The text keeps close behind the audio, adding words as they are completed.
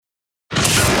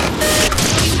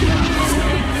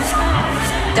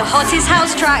The hottest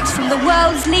house tracks from the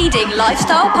world's leading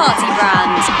lifestyle party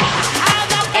brand.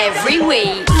 Every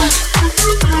week.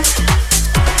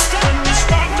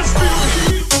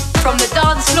 From the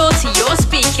dance floor to your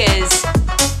speakers.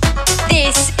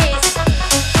 This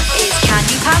is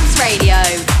Candy Pants Radio.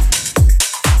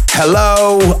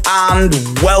 Hello and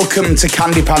welcome to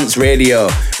Candy Pants Radio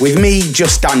with me,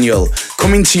 Just Daniel,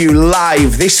 coming to you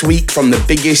live this week from the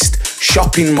biggest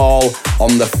shopping mall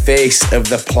on the face of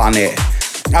the planet.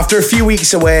 After a few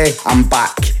weeks away, I'm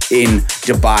back in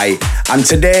Dubai, and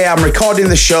today I'm recording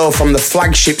the show from the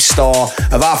flagship store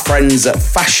of our friends at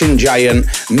fashion giant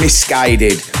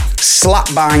Missguided,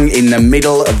 slap bang in the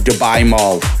middle of Dubai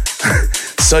Mall.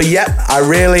 So yep, I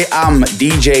really am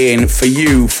DJing for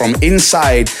you from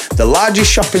inside the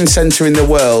largest shopping centre in the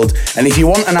world, and if you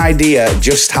want an idea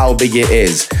just how big it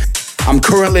is, I'm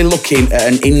currently looking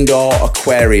at an indoor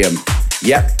aquarium.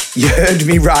 Yep, you heard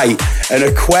me right, an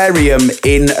aquarium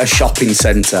in a shopping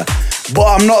centre. But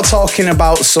I'm not talking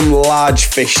about some large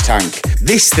fish tank.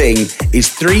 This thing is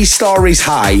 3 stories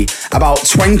high, about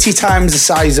 20 times the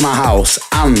size of my house,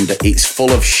 and it's full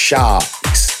of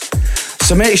sharks.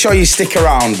 So make sure you stick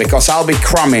around because I'll be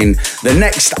cramming the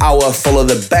next hour full of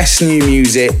the best new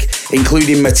music,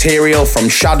 including material from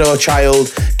Shadow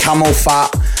Child, Camel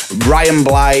Fat, Ryan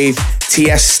Blythe,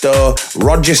 Tiesto,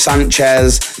 Roger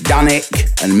Sanchez,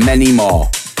 Danik, and many more.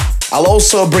 I'll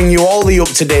also bring you all the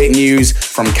up-to-date news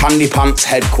from Candy Pants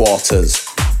headquarters.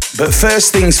 But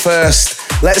first things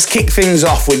first, let's kick things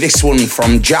off with this one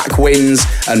from Jack Wins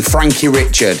and Frankie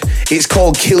Richard. It's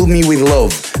called Kill Me With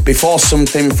Love, before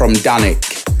something from Danik.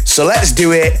 So let's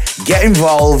do it, get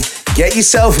involved, get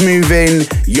yourself moving.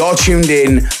 You're tuned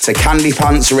in to Candy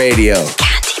Pants Radio.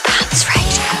 Candy Pants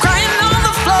Radio. Crying on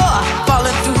the floor,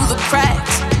 falling through the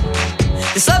cracks.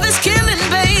 This love is killing,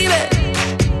 baby.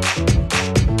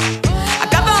 I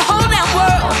got the whole damn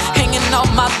world hanging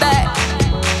on my back.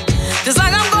 Just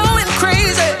like I'm going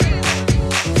crazy.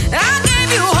 I gave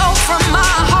you hope from my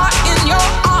heart in your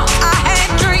arms. I had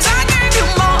dreams. I gave you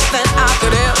more than I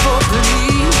could ever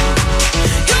believe.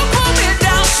 You pulled me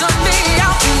down, shut me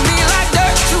out, and me like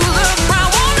dirt to the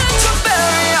ground. Wanted to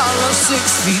bury all of 6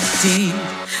 feet deep.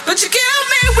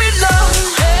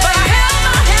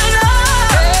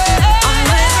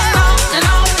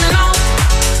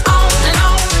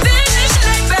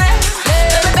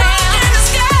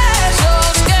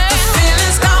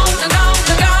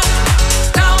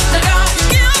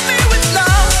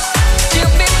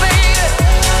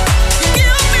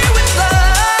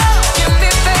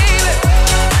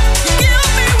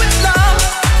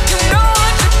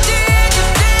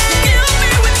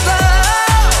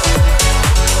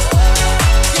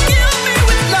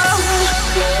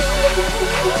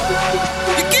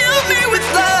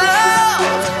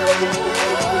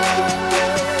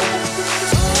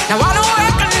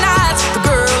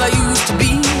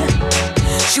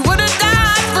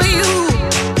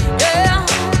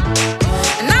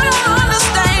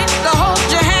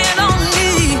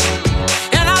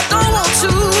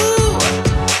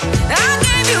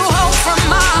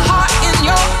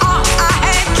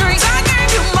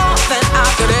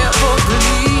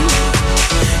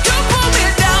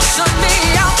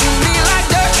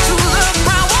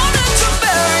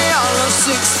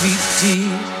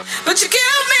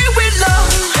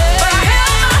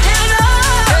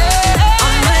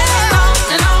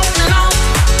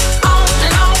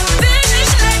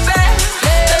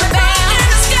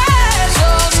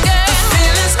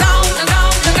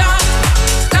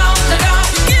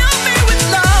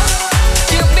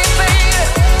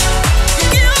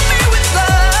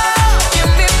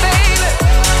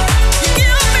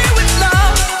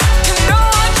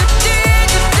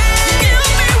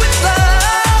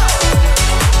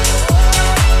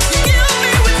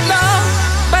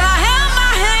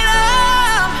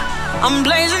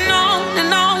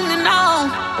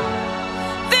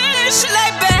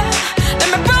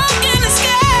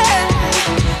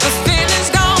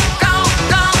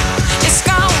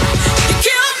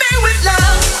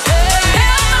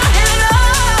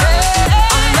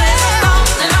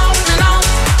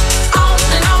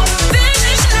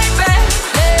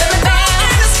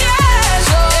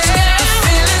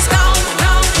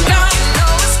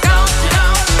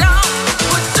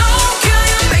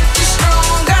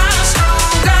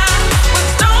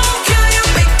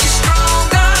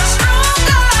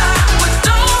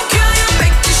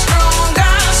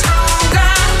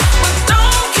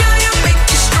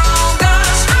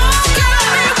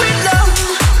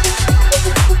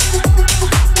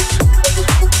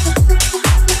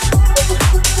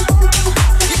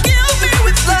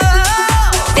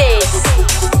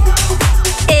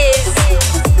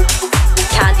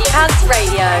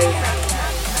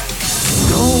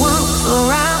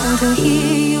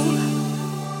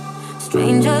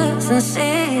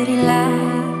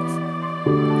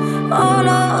 All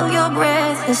of your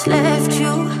breath has left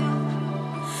you.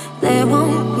 There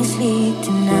won't be sleep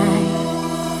tonight.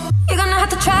 You're gonna have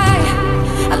to try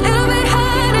a little bit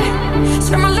harder,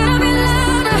 scream a little bit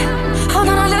louder, hold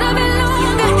on a little bit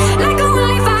longer, like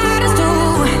only fighters do.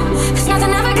 'Cause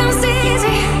nothing ever comes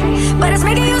easy, but it's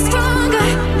making you stronger.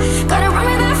 Gotta run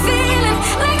with that feeling,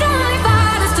 like only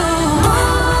fighters do.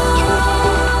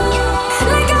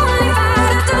 Like only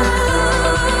fighters do.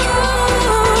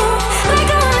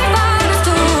 Like only fighters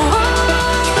do.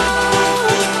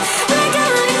 Like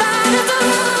only fighters do.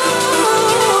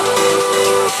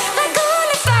 Like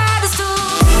only fighters do.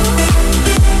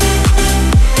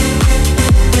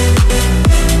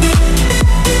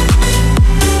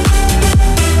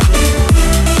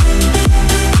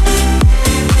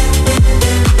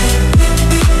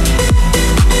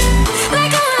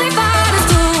 Like only fighters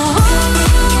do.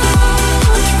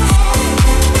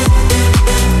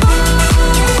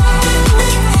 Like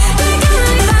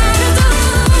only fighters do.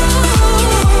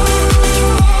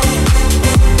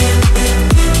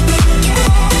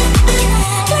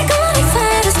 Like only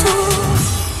fighters do.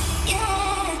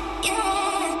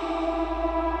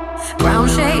 Ground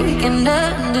shaking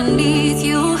underneath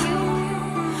you.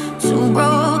 Too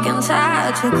broken,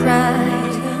 tired to cry.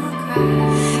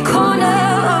 Corner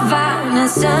of vine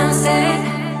sunset.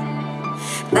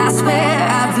 That's where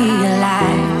I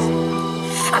realize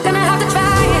I'm gonna have to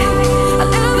try a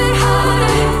little bit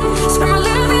harder, scream a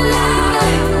little bit louder,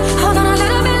 hold on a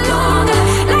little bit longer,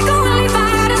 like only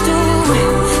fighters do.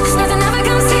 'Cause nothing ever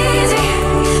comes easy,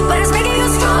 but it's making you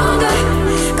stronger.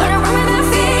 Gotta run with that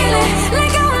feeling,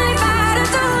 like only fighters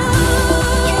do.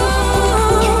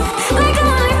 Like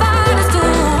only fighters do.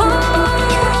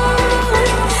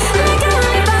 Like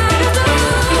only fighters do.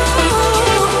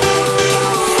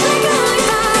 Like only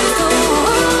fighters do.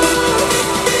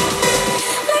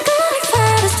 Like only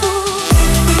fighters do.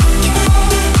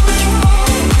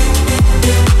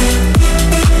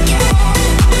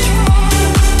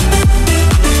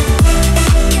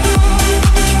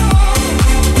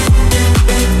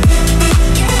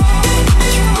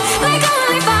 Like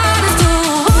only fighters do.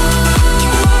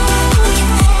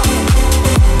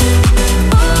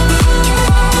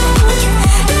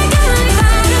 Like only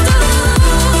fighters do.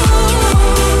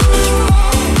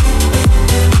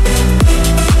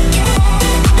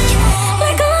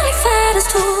 Like only fighters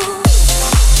do.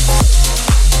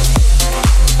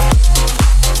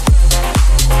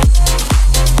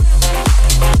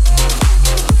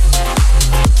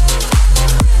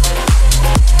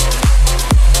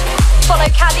 Follow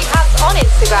Candy Pants on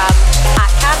Instagram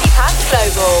at Candy Pants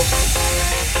Global.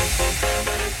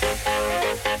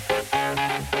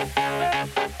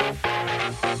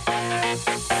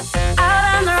 Out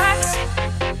on the rocks,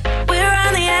 we're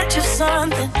on the edge of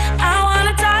something. I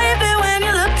wanna dive in when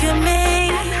you look at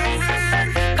me.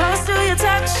 Close to your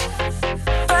touch,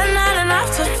 but not enough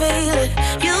to feel it.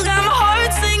 You got my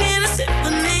heart singing a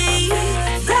symphony.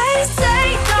 They say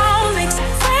don't mix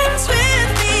friends with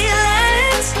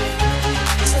feelings,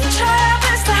 so try our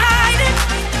best to hide it.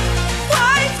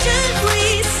 Why should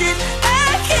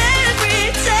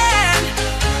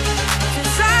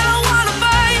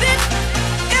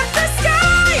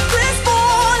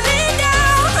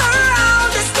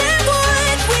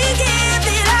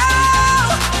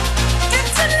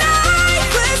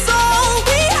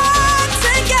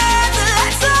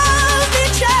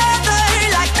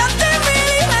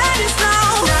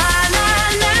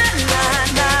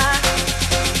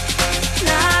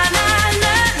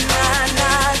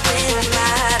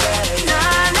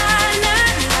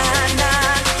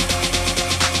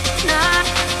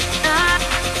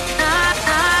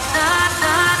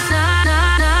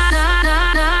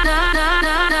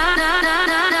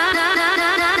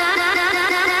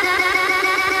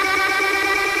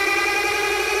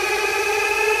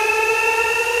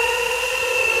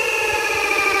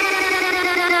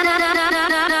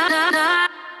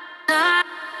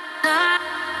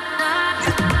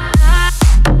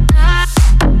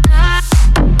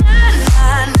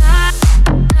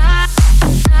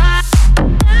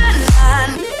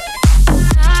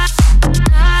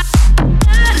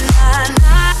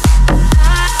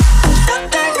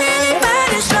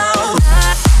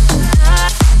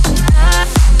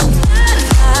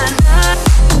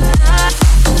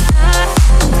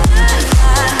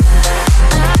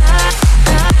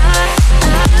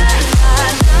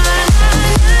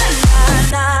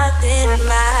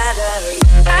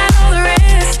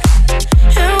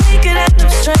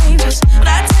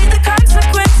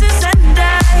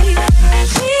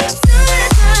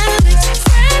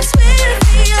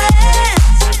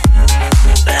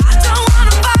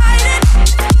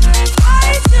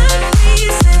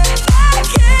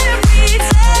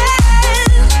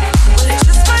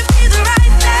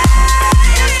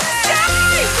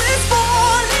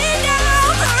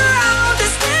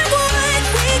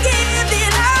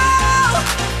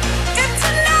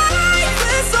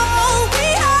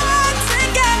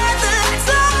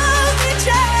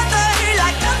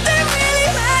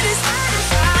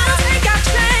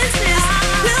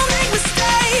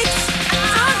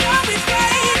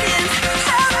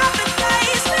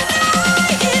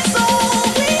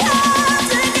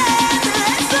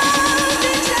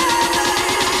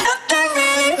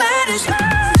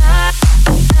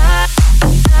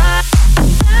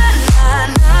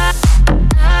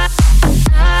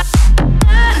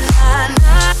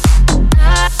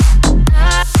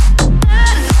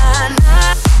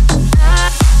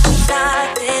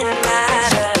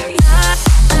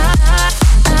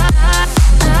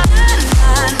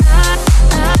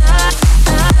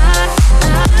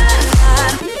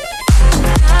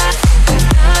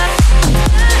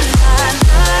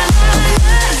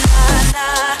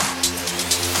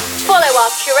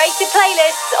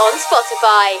playlists on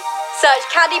Spotify.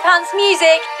 Search Candy Pants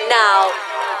Music now.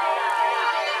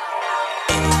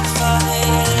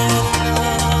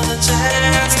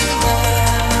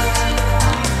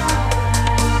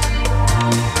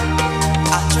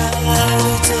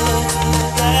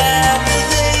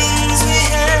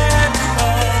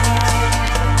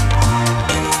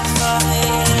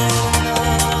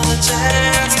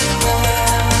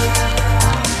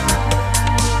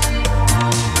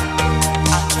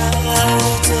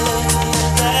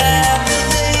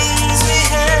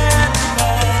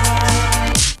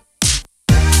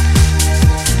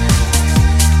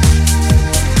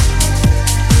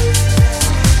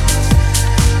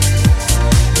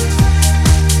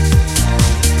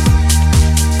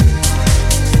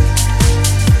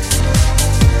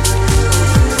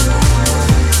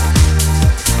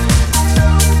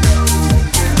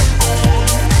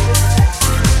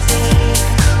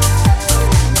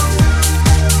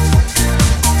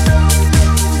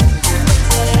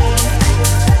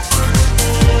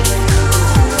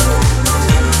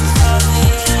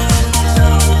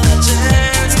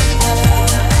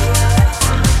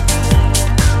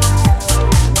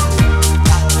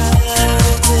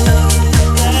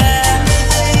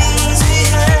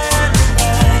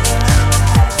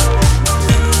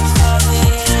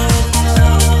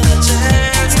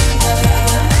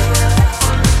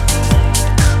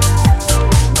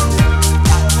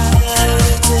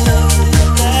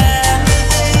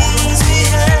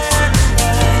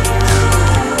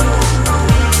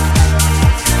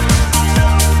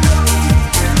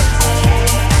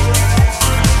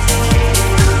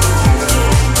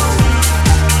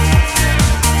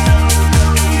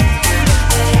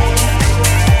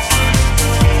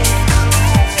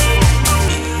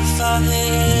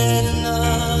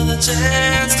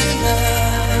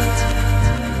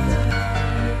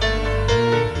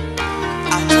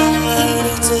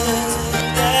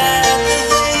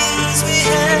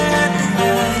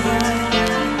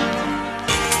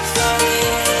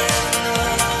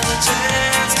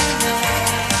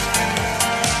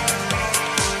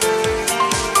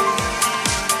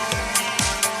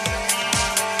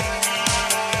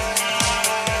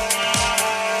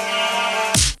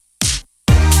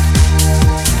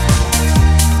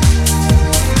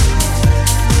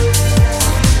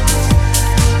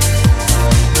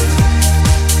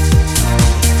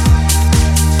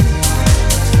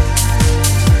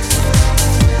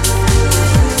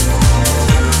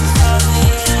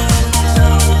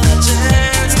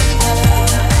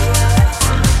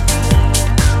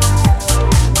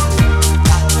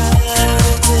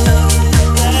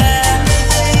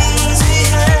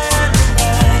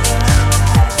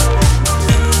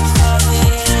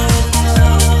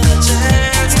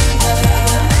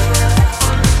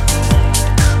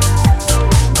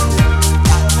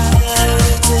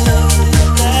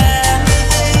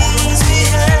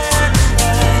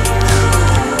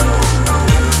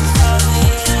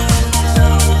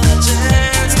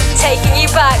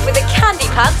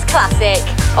 Classic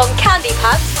on Candy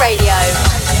Pants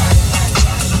Radio.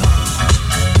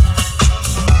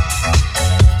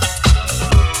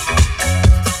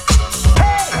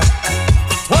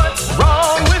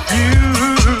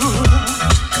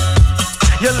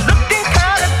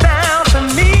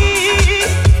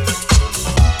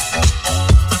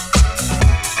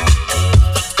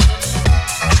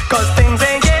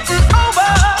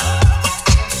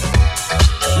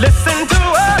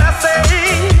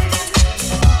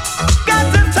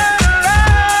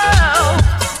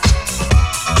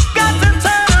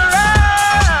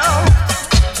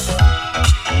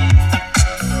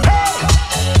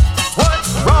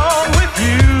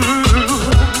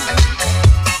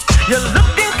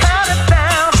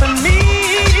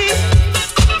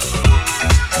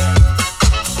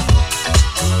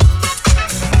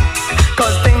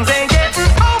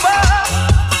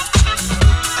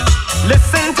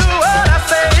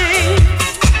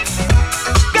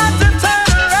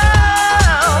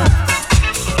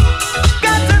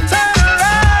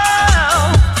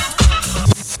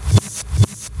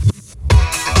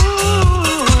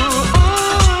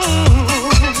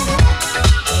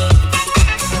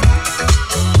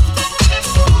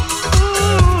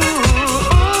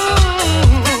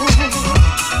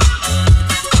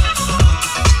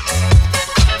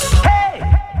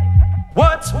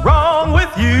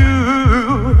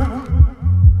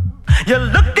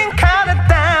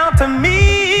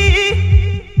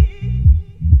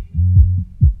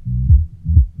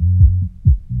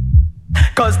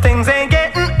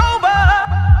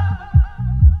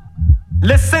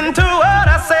 Listen to what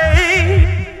I say.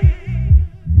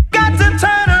 Got to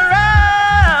turn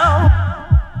around.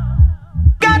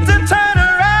 Got to turn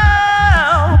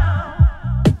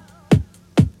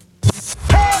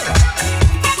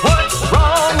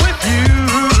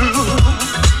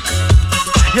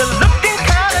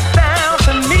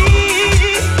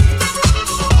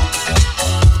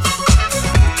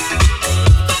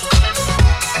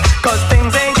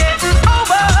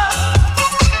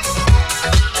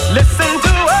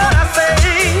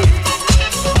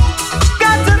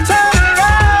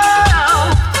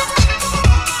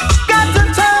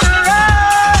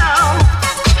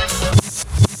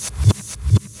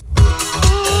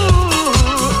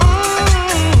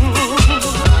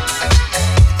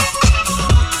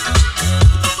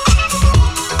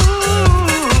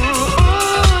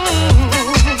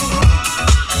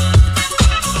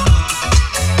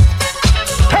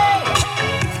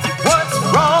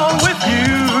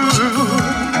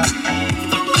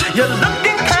You're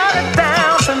looking kinda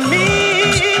down to me.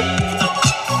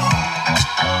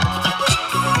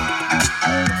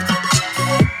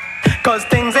 Cause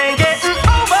things ain't getting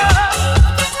over.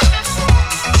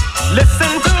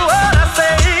 Listen to what I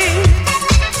say.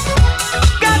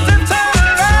 Got to turn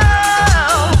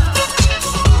around.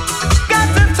 Got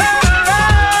to turn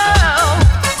around.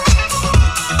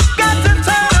 Got to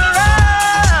turn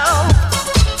around.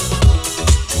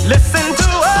 Listen to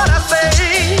what I say.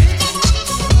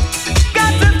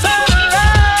 Got to turn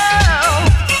around.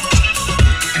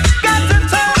 Got to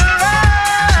turn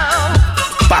around.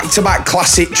 Back-to-back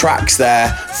classic tracks there.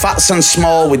 Fats and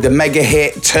Small with the mega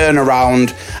hit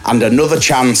Turnaround, and Another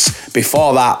Chance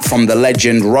before that from the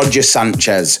legend Roger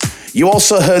Sanchez. You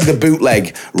also heard the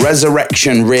bootleg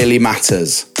Resurrection Really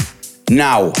Matters.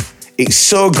 Now, it's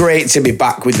so great to be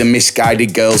back with the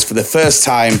Misguided Girls for the first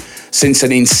time since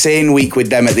an insane week with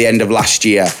them at the end of last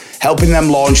year, helping them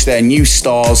launch their new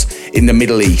stores in the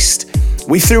Middle East.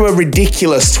 We threw a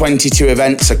ridiculous 22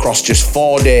 events across just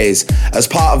 4 days as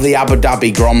part of the Abu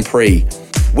Dhabi Grand Prix.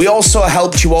 We also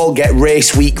helped you all get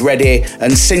race week ready,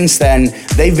 and since then,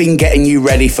 they've been getting you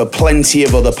ready for plenty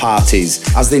of other parties,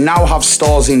 as they now have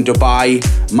stores in Dubai,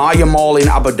 Maya Mall in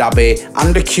Abu Dhabi,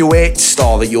 and a Kuwait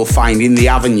store that you'll find in the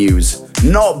Avenues.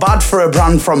 Not bad for a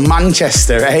brand from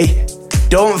Manchester, eh?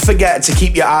 Don't forget to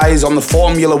keep your eyes on the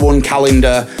Formula One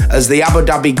calendar, as the Abu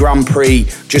Dhabi Grand Prix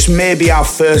just may be our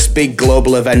first big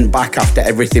global event back after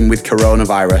everything with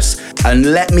coronavirus.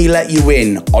 And let me let you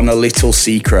in on a little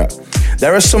secret.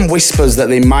 There are some whispers that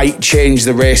they might change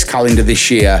the race calendar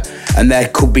this year, and there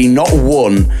could be not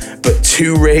one, but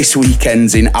 2 race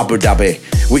weekends in Abu Dhabi,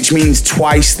 which means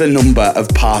twice the number of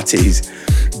parties.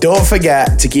 Don't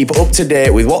forget to keep up to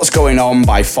date with what's going on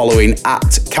by following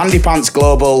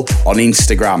 @CandyPantsGlobal on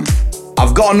Instagram.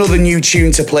 I've got another new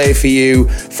tune to play for you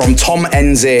from Tom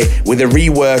Enzi with a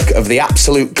rework of the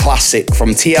absolute classic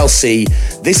from TLC.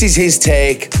 This is his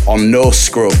take on No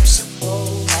Scrubs.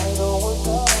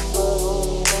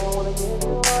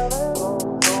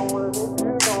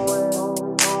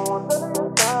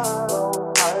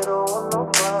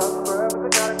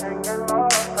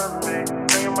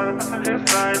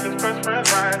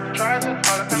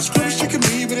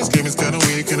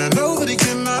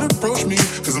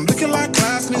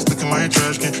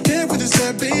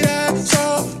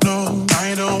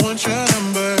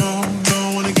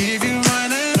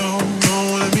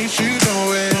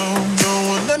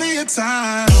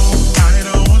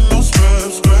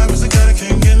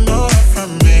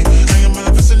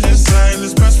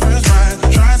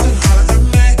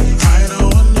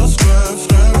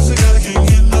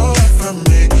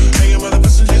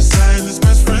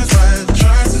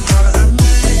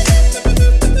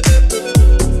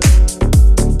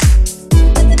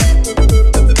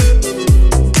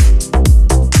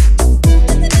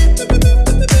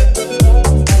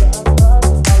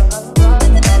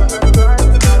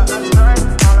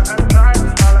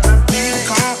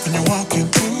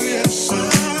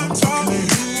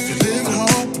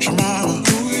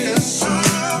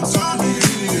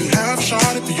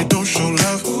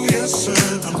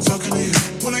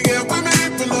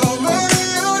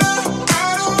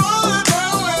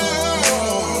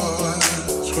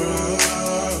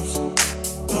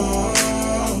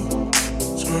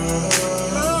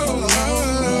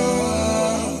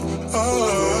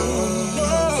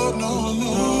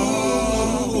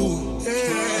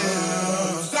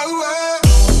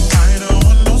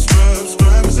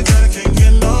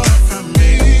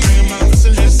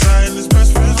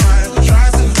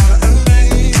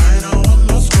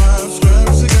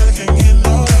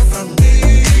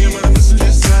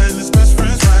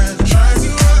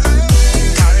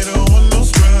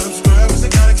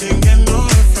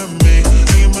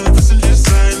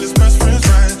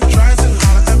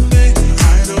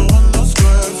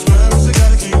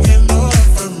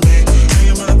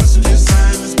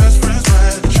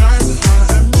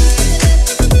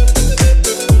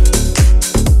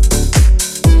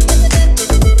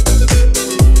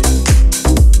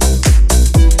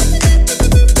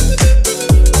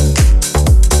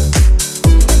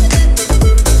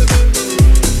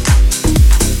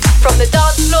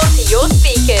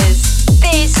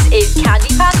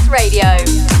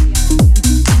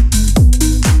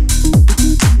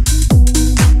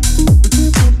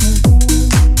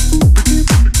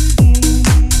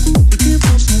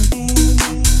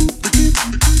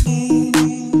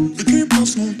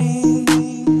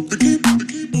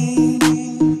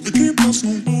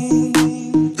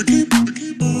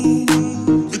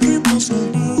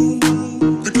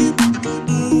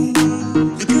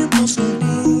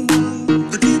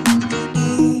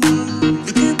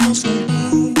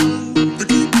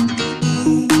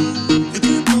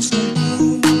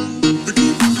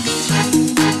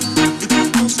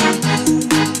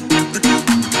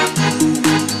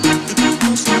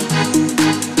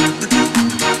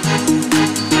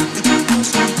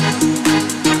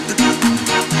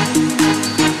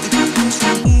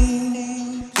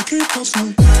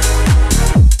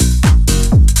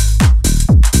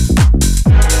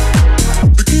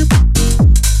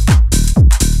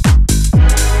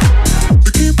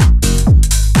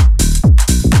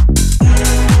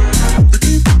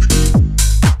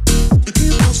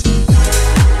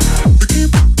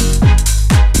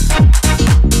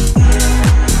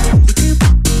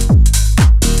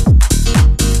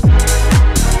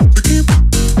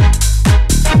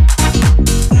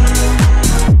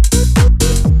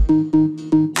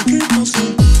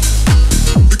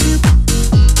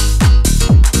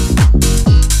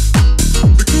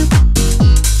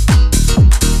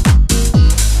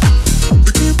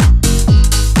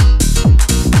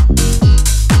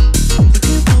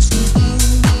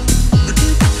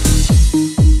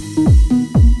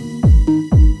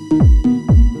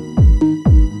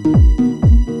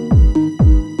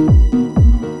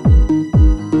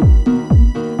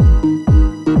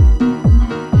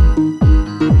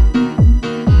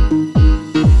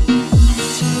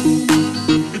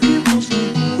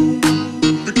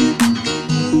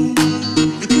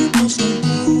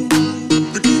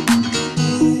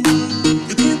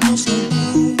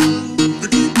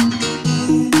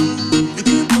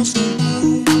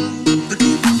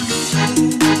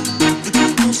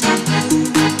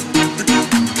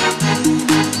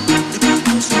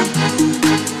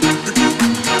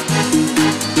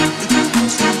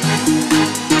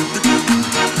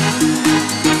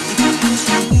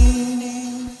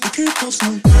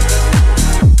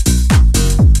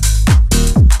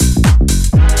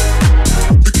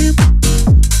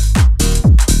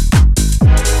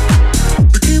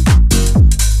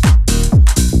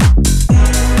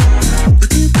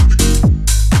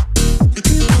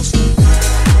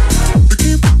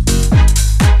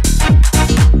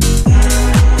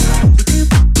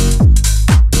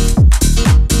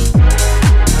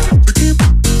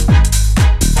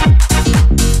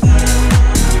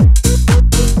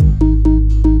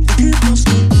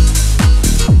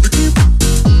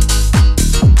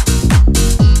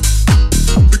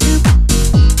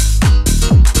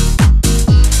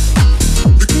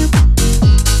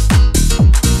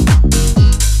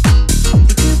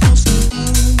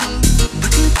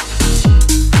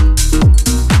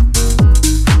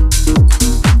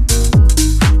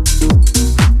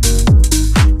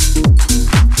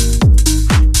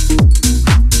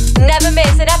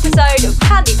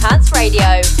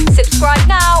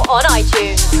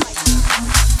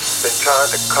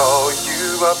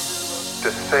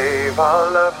 to save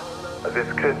our love. This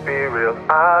could be real.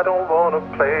 I don't wanna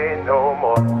play no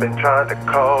more. Been trying to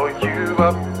call you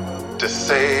up to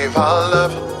save our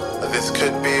love. This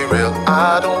could be real.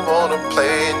 I don't wanna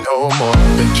play no more.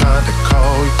 Been trying to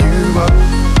call you up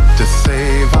to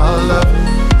save our love.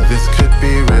 This could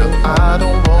be real. I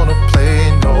don't wanna play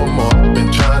no more.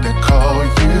 Been trying to call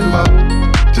you up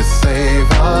to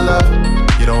save our love.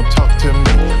 You don't talk to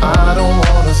me. I don't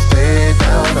wanna stay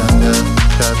down under,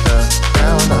 da da,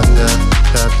 down under,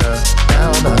 da da,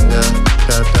 down under,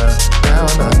 da da,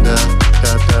 down under,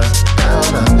 da da,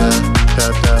 down under, da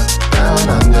da, down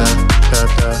under, da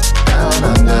da, down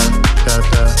under, da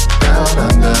da, down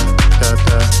under, da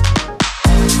da.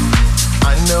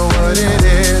 I know what it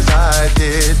is I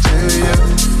did to you.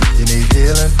 You need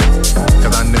healing,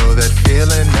 'cause I know that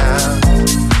feeling now.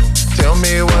 Tell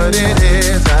me what it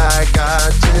is I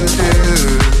got to do.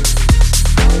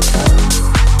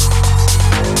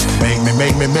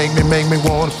 Make me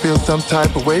wanna feel some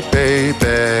type of way,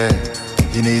 baby.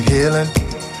 You need healing,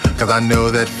 'cause I know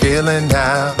that feeling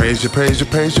now. Praise you,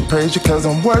 'cause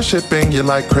I'm worshiping you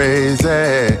like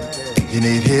crazy. You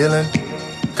need healing,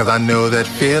 'cause I know that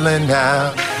feeling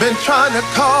now. Been trying to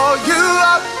call you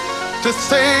up to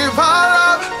save our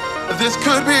love. This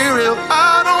could be real.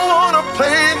 I don't wanna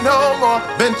play no more.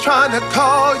 Been trying to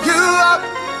call you up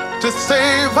to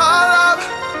save our love.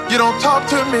 You don't talk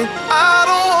to me. I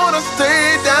don't wanna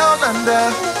stay down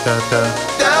under, da da,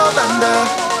 down under,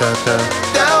 da da,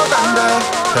 down under,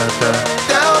 da da,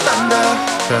 down under,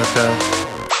 da da.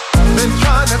 Been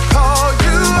trying to call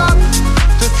you up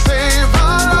to save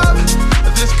our love.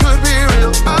 This could be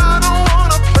real. I don't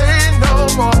wanna play no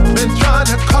more. Been trying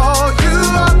to call you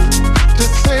up to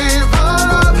save our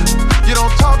love. You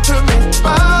don't talk to me.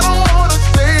 I don't wanna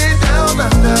stay down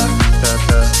under, da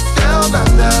da, down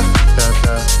under, da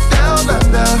da, down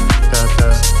under, da da,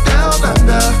 down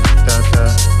under, da da,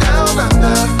 down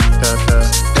under, da da,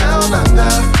 down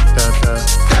under, da da,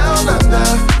 down under,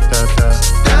 da da,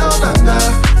 down under,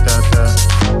 da da.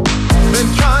 Been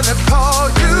trying to call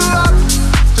you up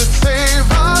to save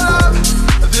our love.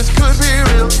 This could be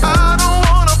real. I don't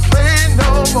wanna play no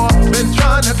more. Been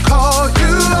trying to call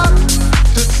you up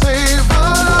to save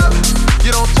our love.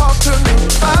 You don't talk to me.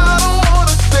 I don't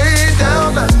wanna stay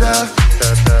down under, da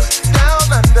da, down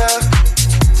under,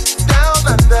 down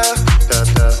under, da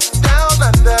da, down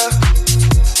under,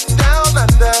 down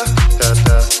under, da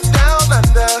da, down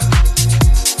under,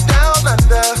 down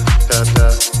under, da da,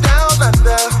 down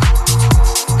under.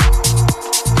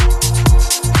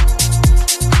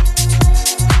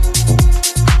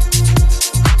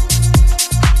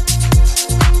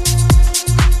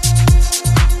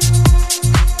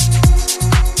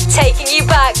 Taking you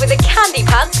back with a Candy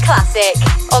Pants classic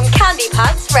on Candy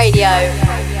Pants Radio.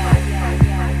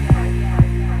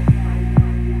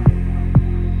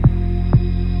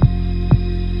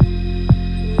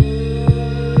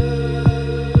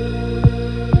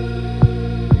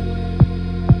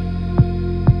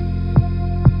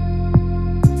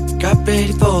 Got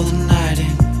ready for the night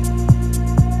in.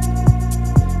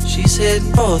 She's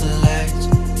heading for the lights,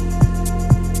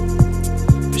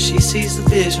 but she sees the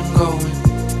vision going.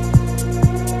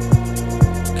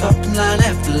 Cupping line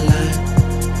after line.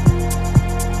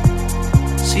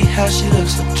 See how she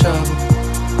looks like trouble.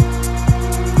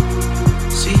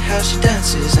 See how she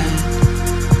dances and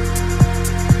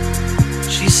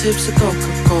she sips the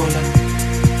Coca-Cola.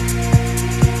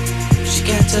 She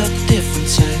can't tell the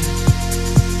difference yet.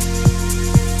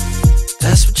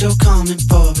 That's what you're coming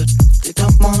for, but they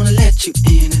don't wanna let you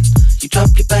in. And you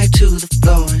drop your back to the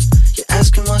floor and you're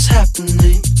asking what's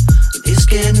happening. And it's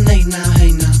getting late now,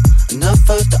 hey now. Enough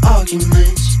of the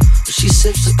arguments. But she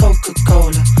sips the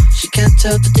Coca-Cola. She can't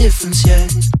tell the difference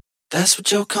yet. That's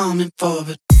what you're coming for,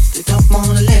 but they don't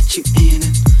wanna let you in.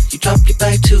 And you drop your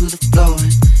back to the floor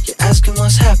and you're asking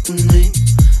what's happening.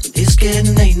 And it's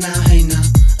getting late now, hey now.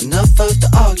 Enough of the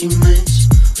arguments.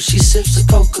 But she sips the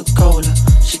Coca-Cola.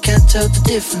 She can't tell the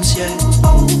difference yet.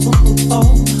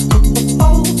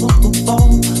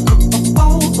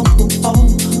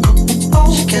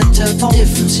 She can't tell the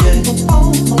difference yet.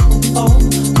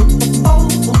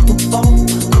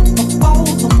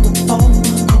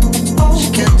 She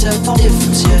can't tell the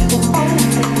difference yet.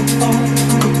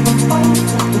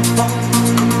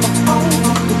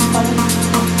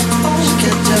 She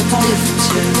can't tell the difference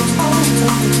yet.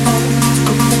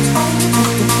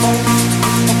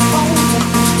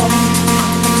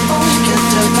 She can't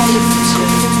tell the difference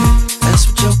yet. That's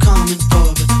what you're coming for,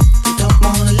 but they don't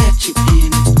wanna let you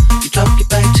in. You drop your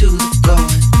back to the floor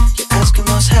and you're asking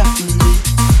what's happening.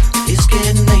 It's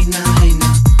getting late now, hey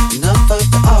now. Enough of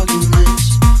the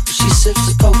arguments. But she sips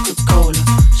the Coca-Cola.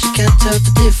 tell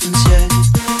the difference yet.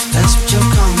 That's what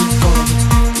you're coming for,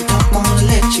 but they don't wanna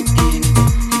let you in.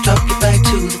 You drop your back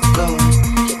to the floor,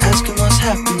 you're asking what's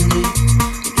happening.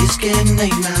 It's getting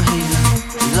late now, hey now,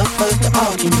 enough of the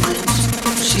arguments.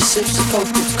 She sips the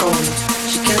Coca-Cola,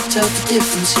 she can't tell the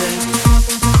difference yet.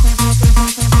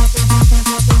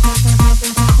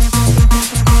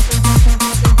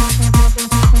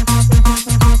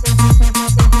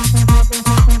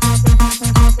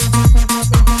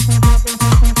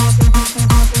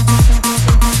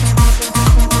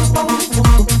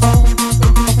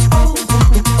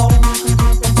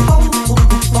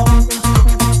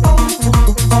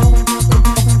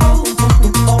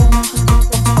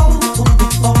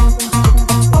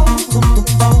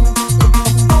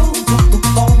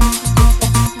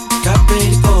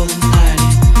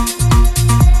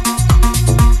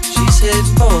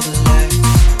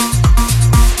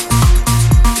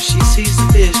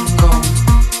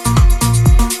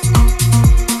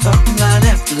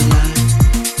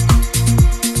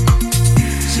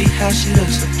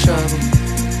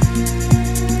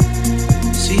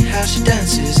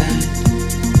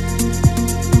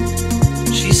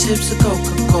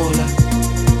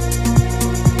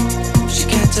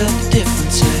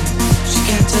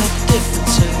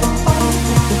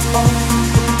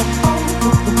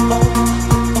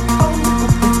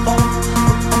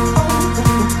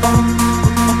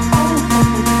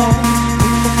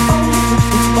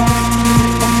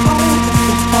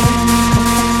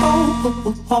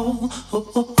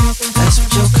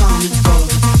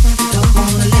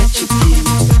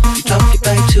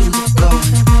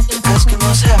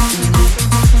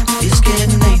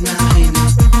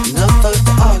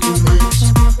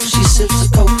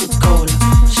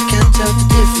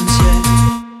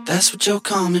 You're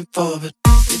coming for, but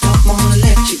they don't wanna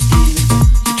let you in.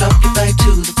 You drop your back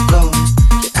to the floor,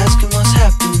 you're asking what's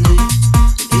happening.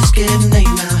 It's getting late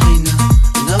now, hey now,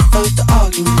 enough of the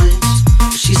arguments.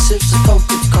 She sips the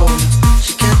Coca-Cola,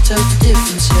 she can't tell the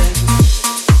difference yet.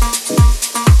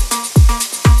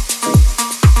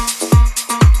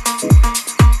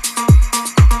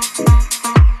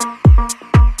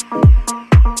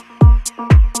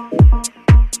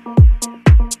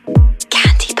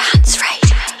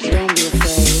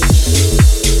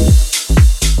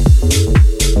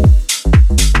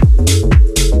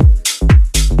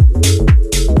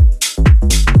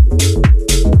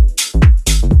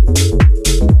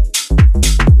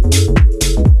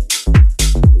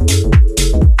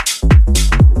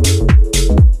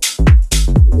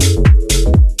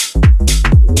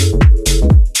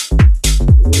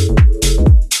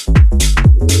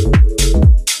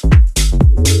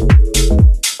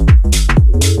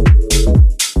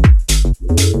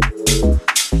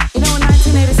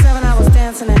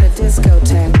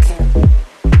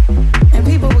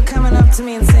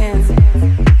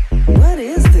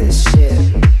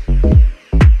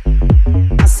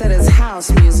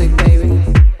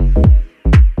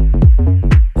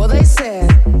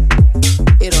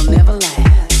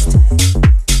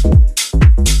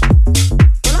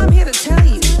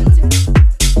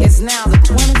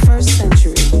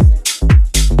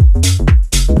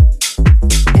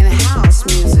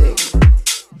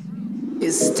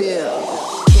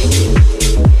 Still kicking.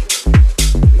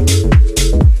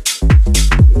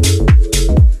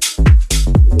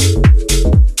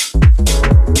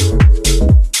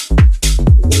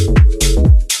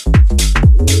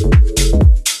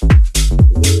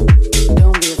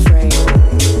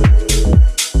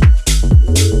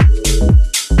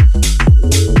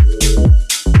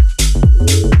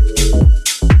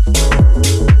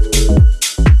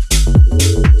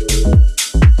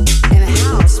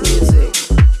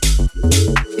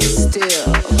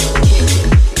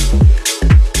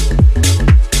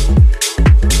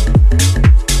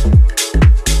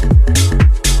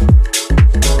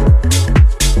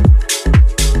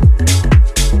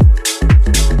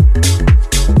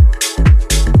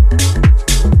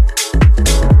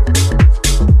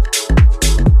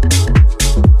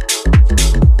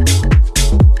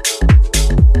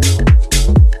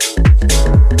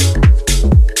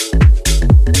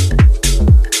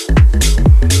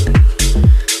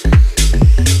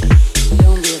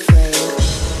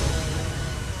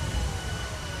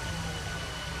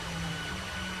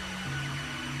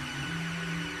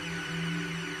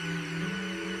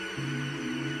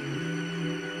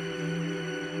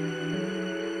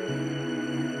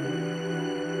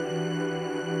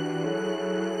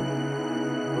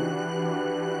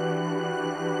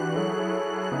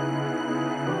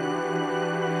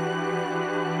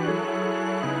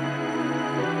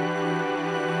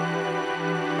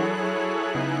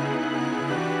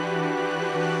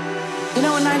 You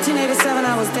know, in 1987,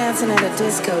 I was dancing at a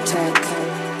discotheque.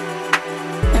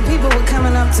 And people were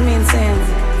coming up to me and saying,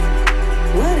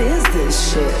 "What is this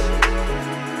shit?"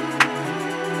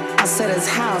 I said, "It's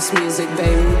house music,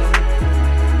 baby."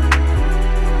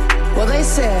 Well, they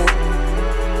said,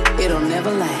 "It'll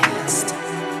never last."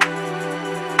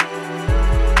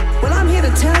 Well, I'm here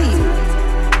to tell you,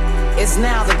 it's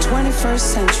now the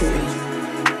 21st century.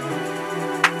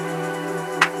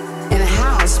 And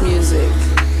house music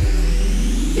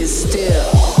is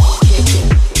still kicking.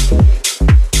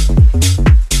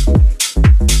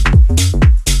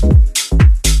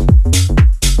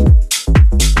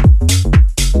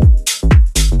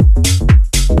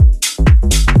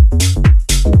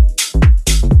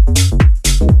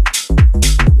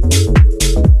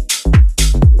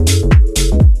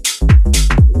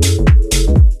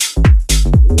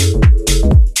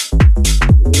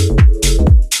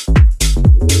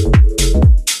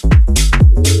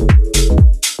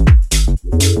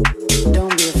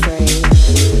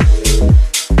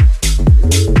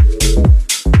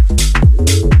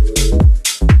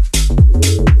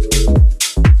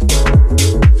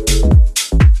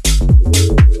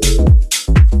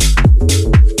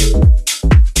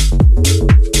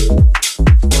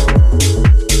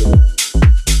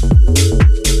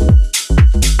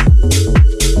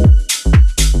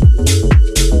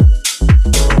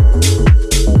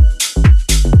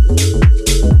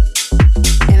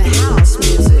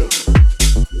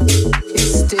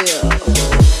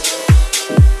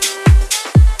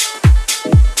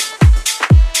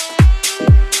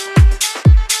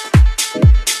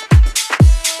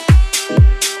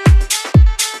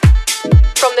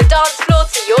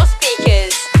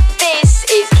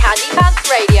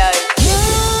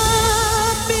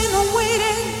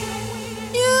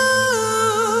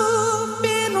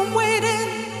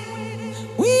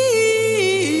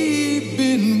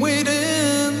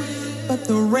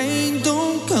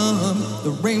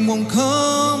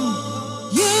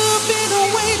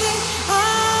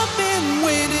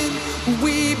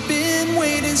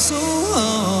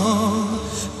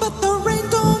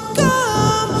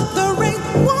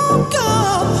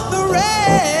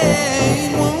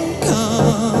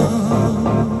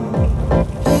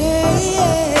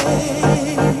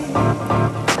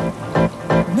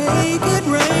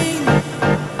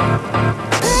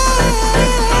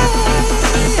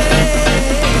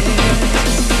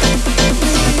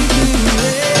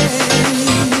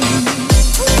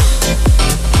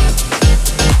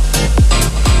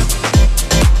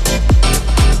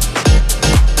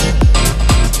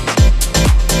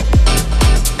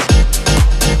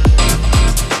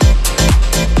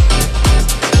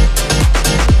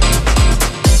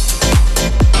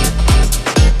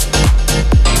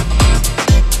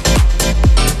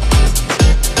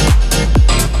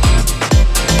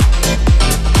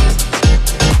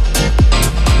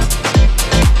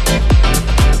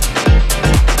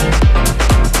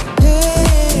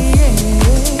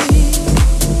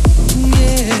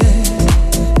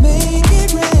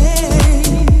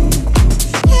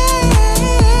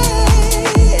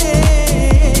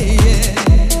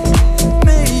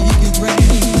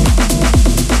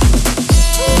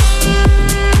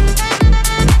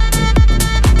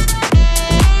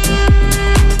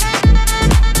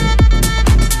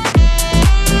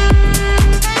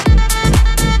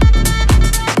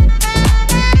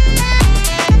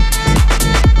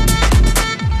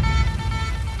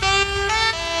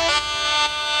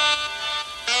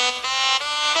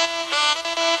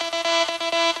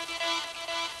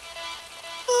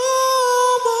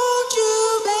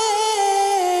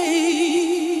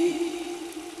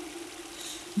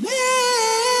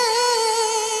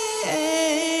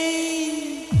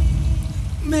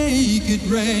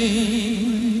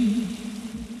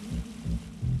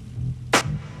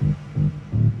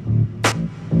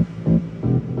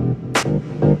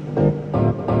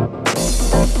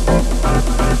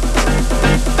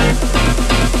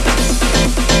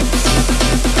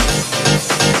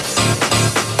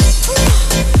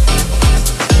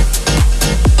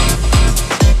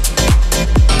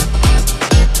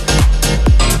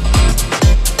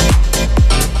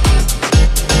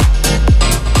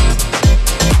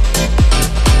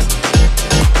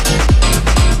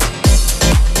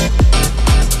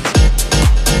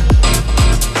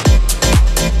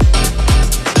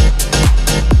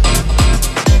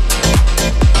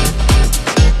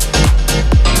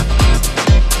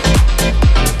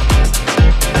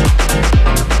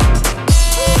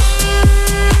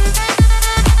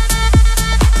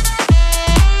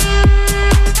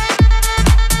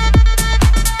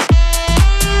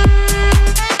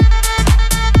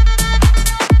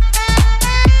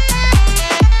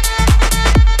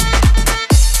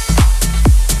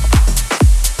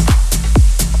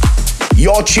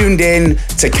 You're tuned in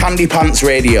to Candy Pants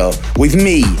Radio with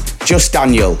me, Just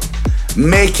Daniel.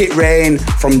 Make It Rain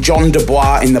from John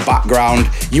Dubois in the background.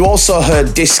 You also heard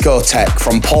Discotheque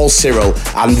from Paul Cyril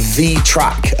and the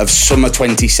track of summer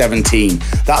 2017.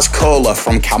 That's Cola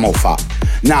from Camel Fat.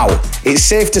 Now, it's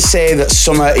safe to say that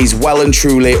summer is well and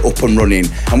truly up and running,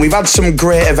 and we've had some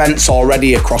great events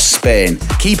already across Spain,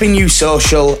 keeping you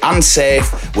social and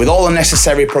safe with all the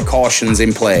necessary precautions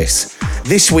in place.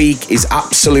 This week is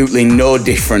absolutely no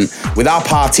different, with our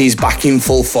parties back in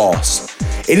full force.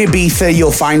 In Ibiza,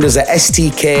 you'll find us at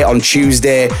STK on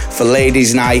Tuesday for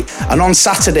Ladies' Night and on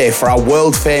Saturday for our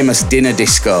world-famous dinner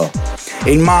disco.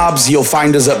 In Marbs, you'll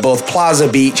find us at both Plaza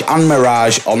Beach and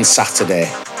Mirage on Saturday.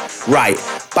 Right,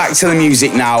 back to the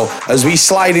music now as we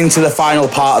slide into the final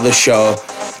part of the show.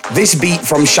 This beat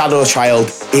from Shadow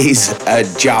Child is a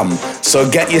jam, so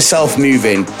get yourself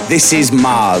moving. This is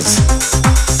Mars.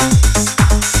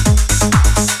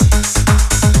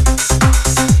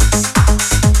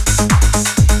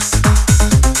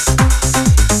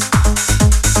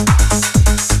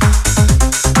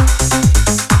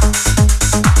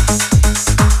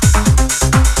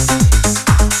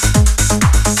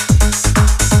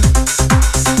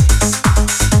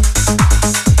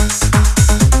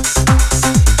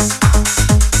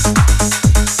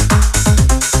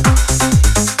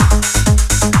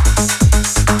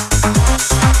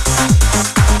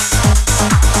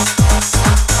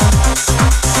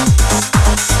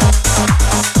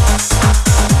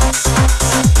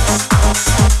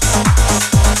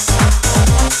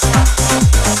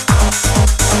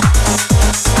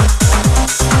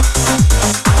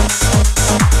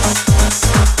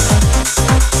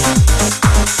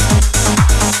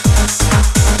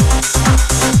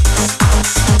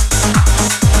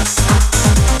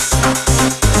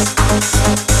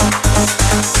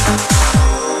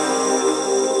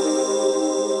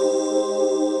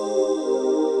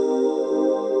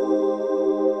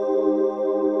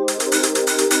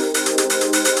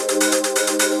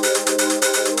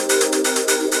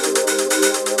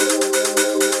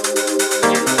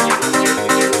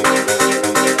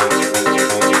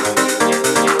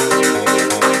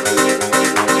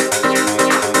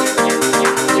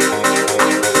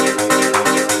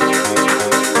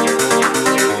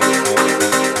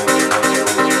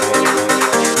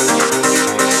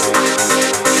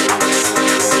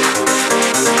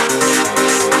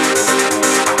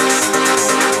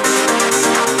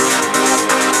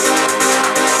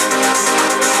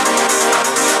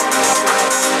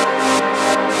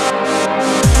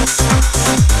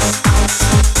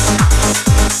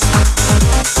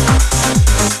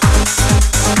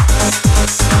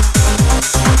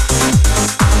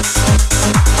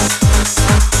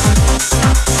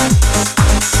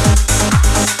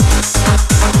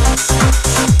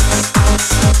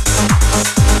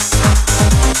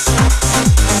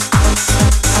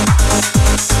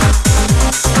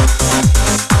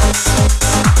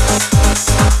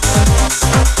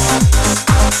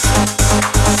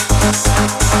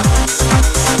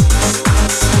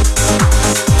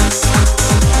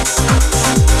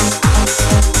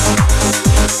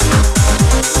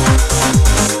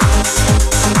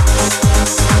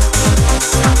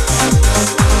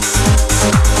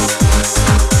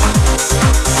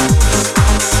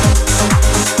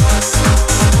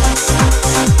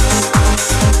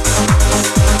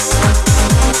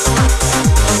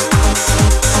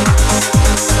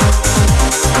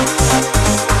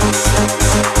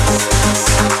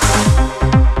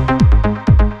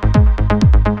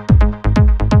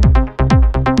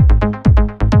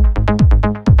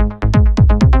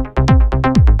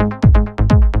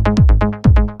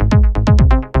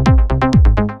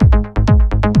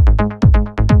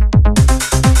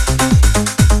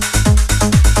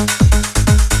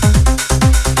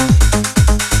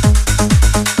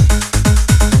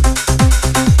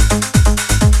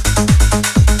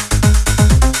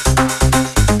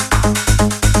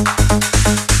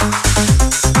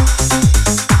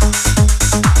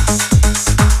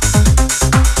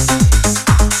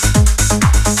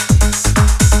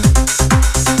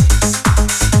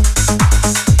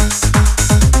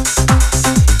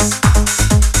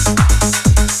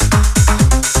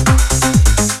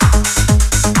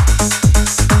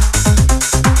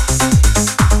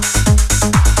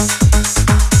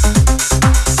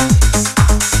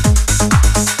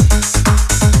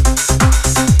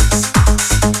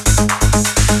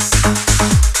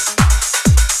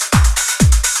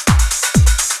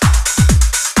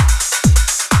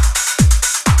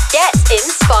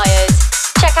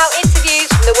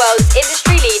 world's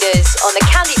industry leaders on the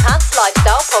Candy Pants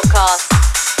Lifestyle Podcast.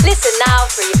 Listen now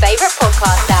through your favorite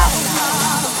podcast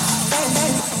app.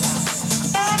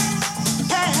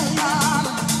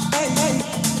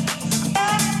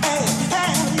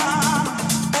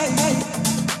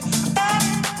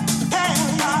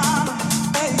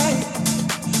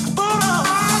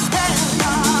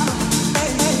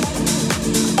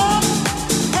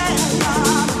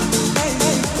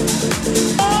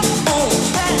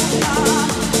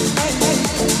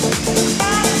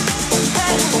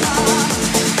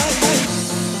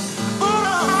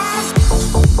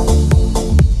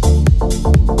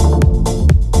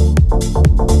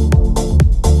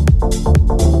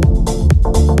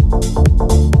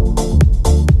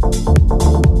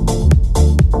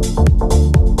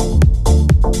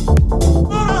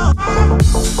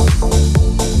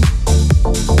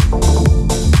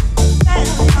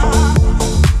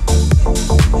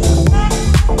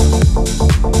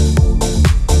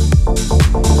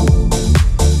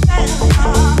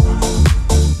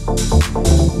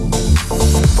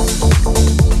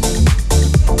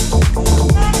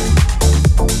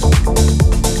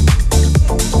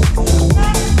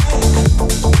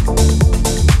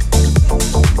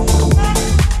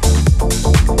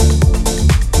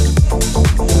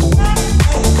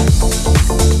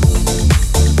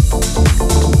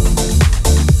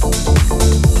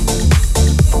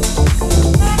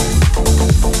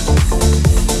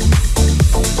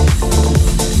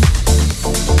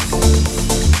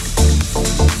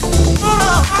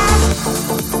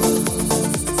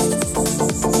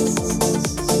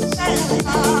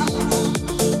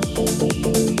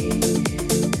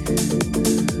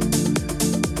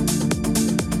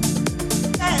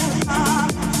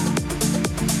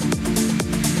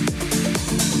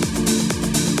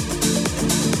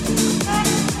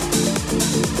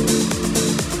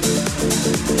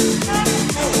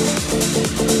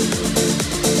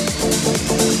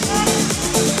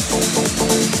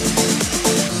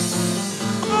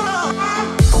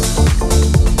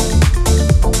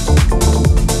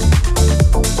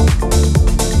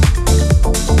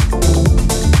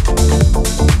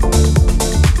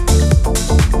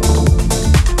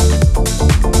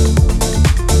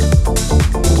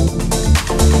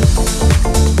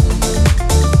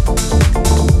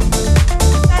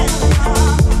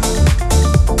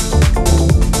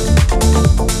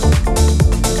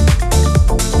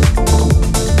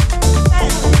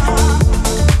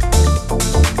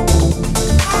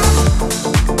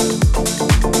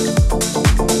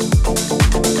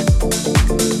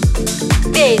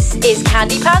 is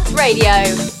Candy Pants Radio,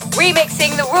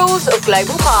 remixing the rules of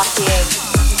global partying.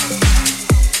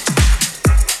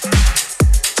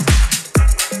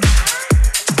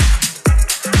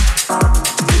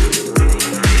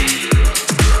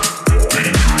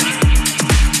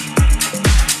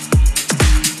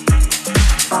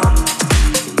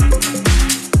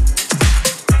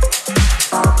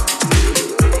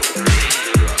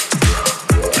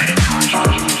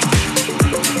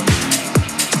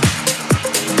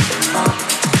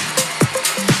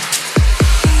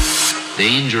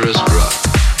 Dangerous drug.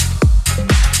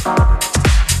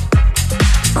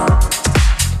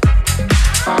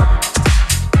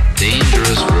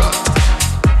 Dangerous drug.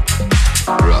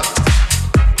 Drug.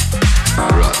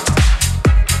 Drug.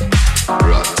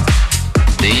 Drug.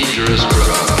 Dangerous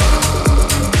drug.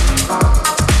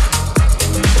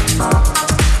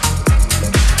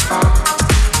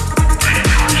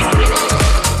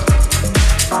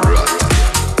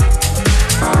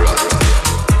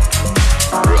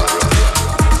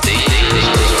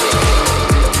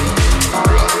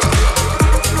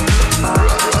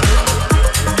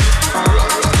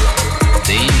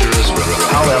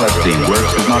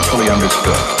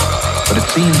 Understood, but it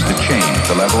seems to change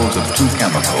the levels of two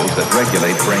chemicals that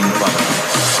regulate brain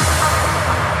function.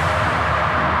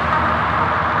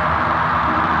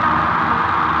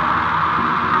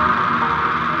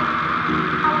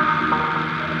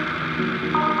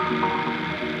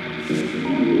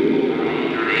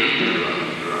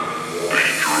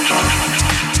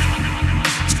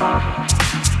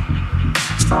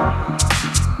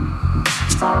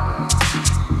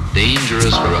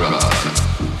 Dangerous drug.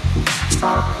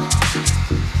 Drug.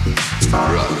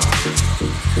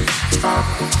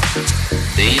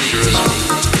 Dangerous.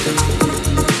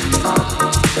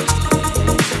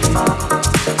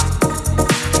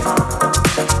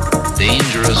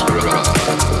 Dangerous drug.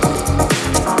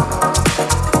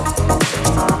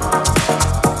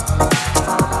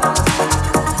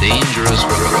 Dangerous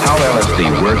drug. How LSD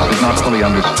works is not fully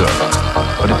understood,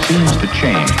 but it seems to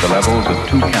change the levels of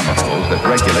two chemicals that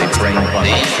regulate brain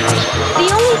function.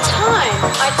 The only time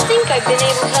I think I've been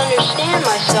able to understand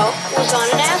myself was on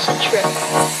an acid trip.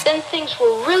 Then things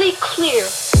were really clear.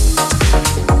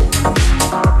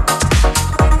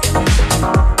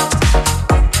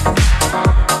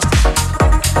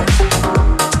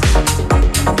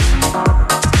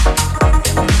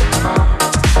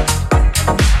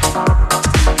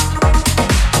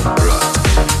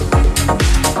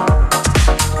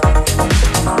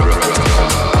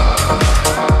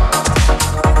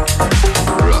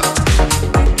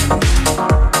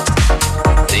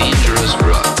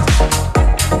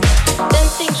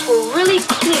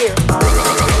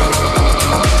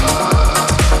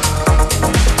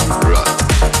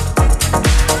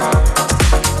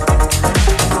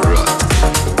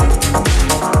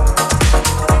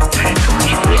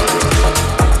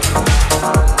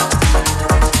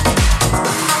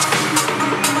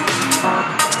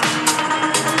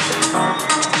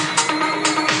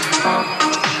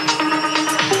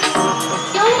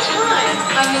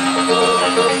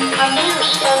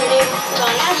 was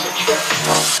on acid trip.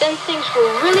 Then things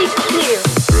were really clear.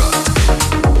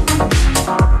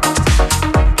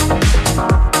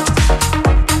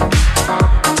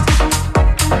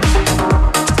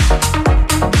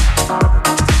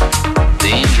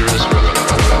 Dangerous drug.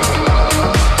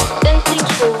 Then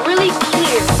things were really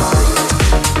clear.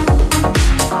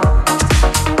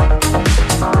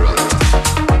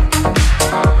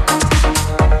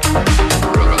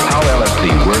 How LSD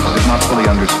works is not fully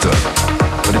understood,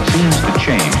 but it seems to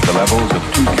change the levels of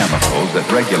two chemicals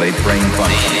that regulate brain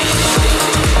function.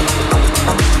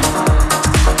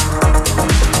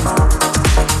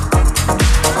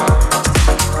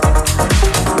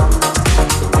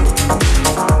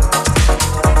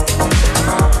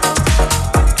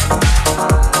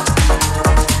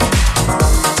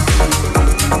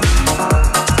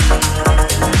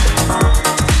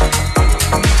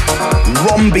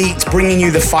 Beats bringing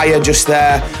you the fire just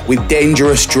there with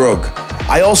Dangerous Drug.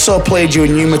 I also played you a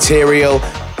new material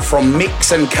from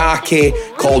Mix and Khaki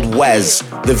called Wes,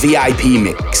 the VIP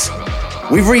mix.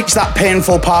 We've reached that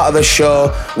painful part of the show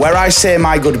where I say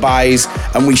my goodbyes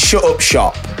and we shut up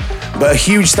shop. But a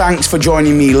huge thanks for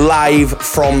joining me live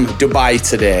from Dubai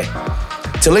today.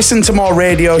 To listen to more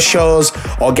radio shows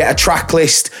or get a track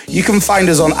list, you can find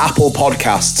us on Apple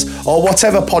Podcasts or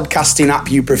whatever podcasting app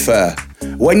you prefer.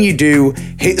 When you do,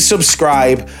 hit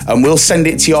subscribe and we'll send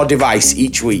it to your device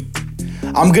each week.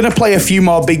 I'm going to play a few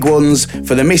more big ones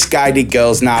for the Misguided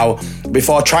Girls now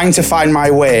before trying to find my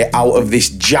way out of this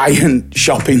giant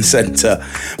shopping centre.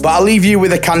 But I'll leave you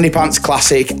with a Candy Pants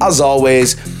classic, as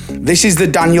always. This is the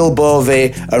Daniel Bove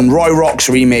and Roy Rocks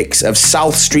remix of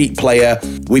South Street Player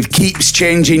with Keeps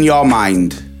Changing Your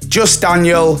Mind. Just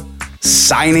Daniel,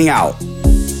 signing out.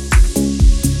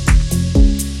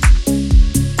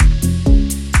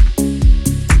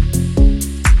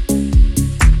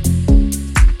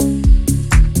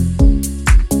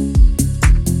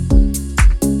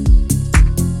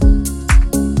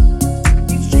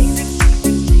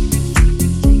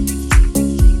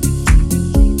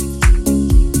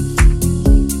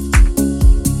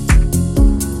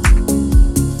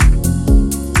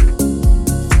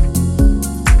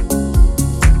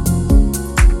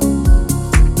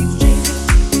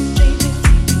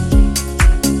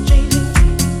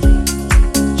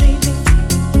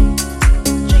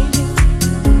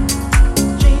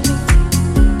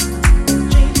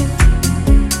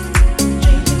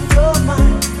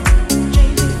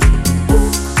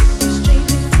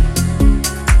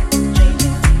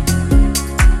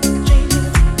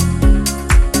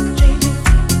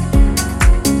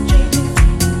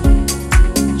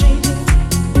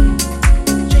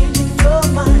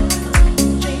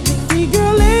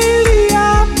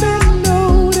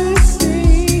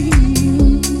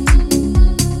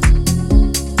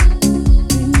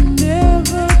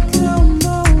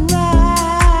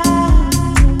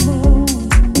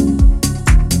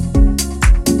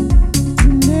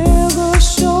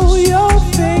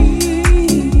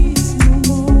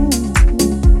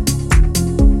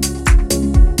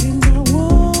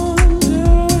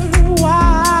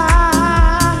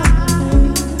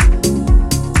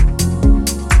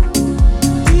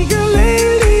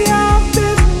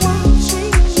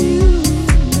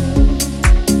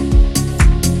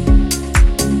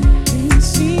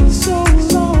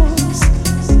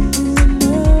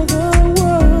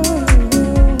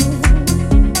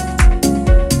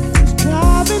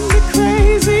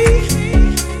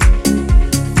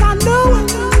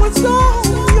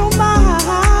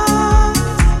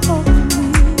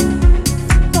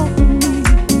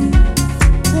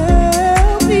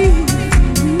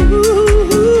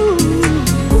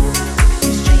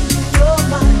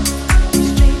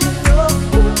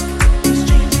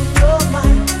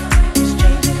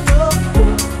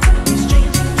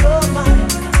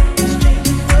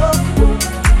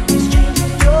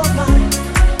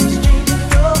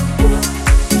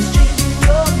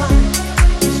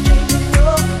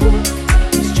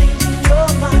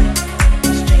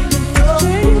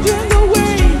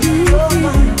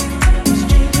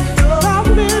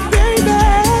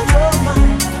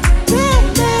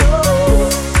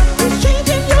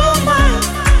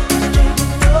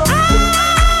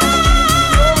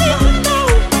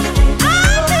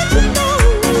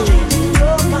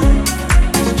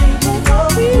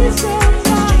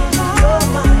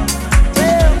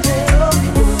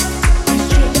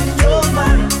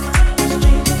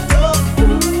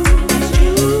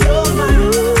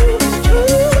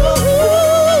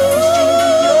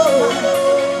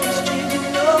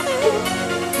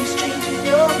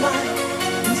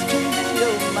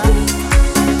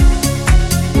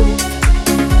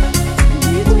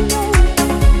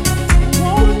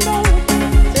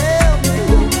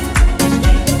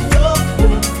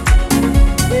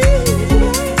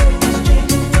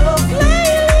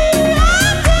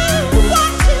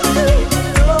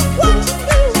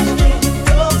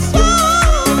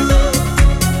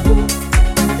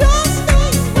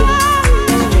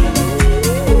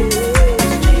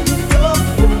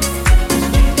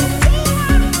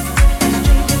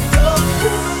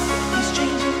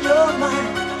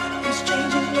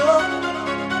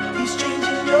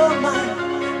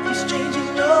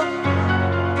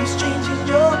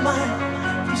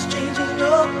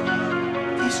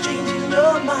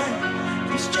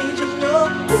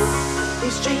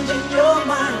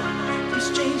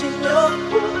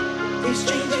 He's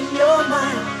changing your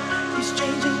mind. He's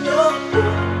changing your.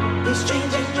 He's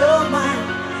changing your mind.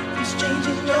 He's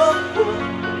changing your.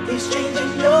 He's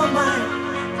changing your mind.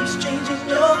 He's changing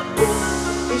your.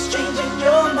 He's changing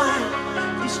your mind.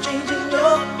 He's changing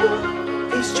your.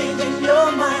 He's changing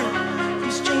your mind.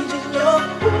 He's changing your.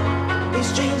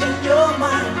 He's changing your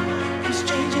mind. He's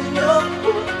changing your.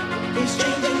 He's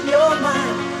changing your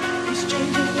mind. He's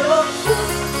changing your.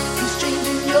 He's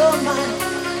changing your mind.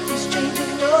 He's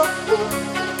changing your.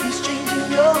 He's changing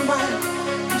your mind.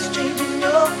 He's changing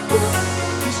your.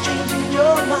 He's changing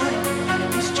your mind.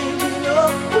 He's changing your.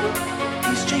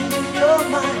 He's changing your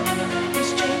mind.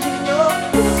 He's changing your. He's changing your mind. He's changing your.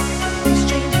 He's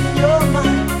changing your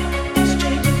mind. He's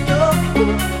changing your.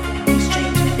 He's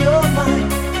changing your mind.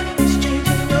 He's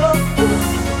changing your.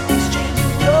 He's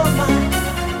changing your mind.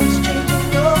 He's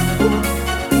changing your.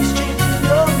 He's changing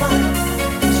your mind.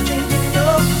 He's changing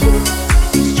your.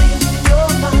 He's changing your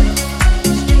mind.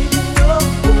 He's changing your.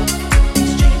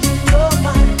 He's changing your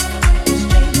mind. He's changing your. He's changing your mind. He's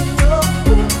changing your.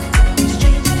 He's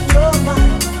changing your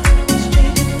mind. He's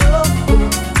changing your.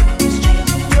 He's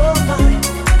changing your mind.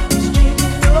 He's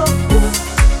changing your.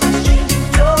 He's changing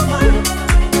your mind.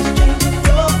 He's changing your.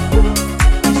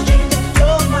 He's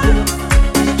changing your mind.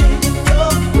 He's changing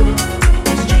your. He's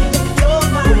changing your mind.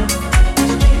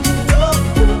 He's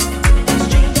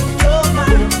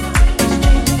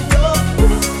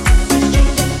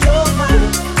changing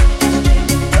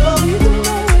your.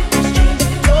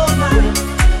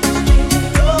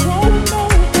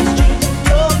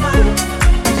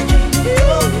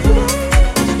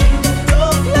 He's changing your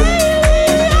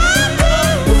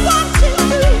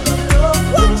mind.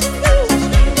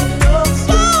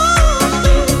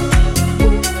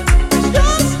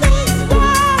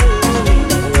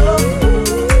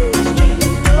 He's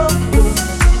changing your.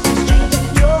 He's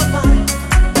changing your mind.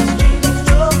 He's changing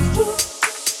your.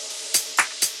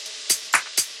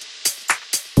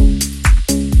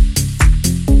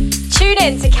 Tune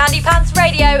in to Candy Pants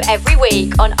Radio every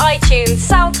week on iTunes,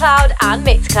 SoundCloud and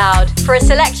Mixcloud for a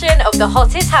selection of the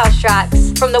hottest house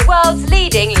tracks from the world's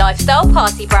leading lifestyle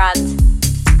party brand.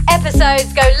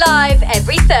 Episodes go live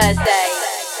every Thursday.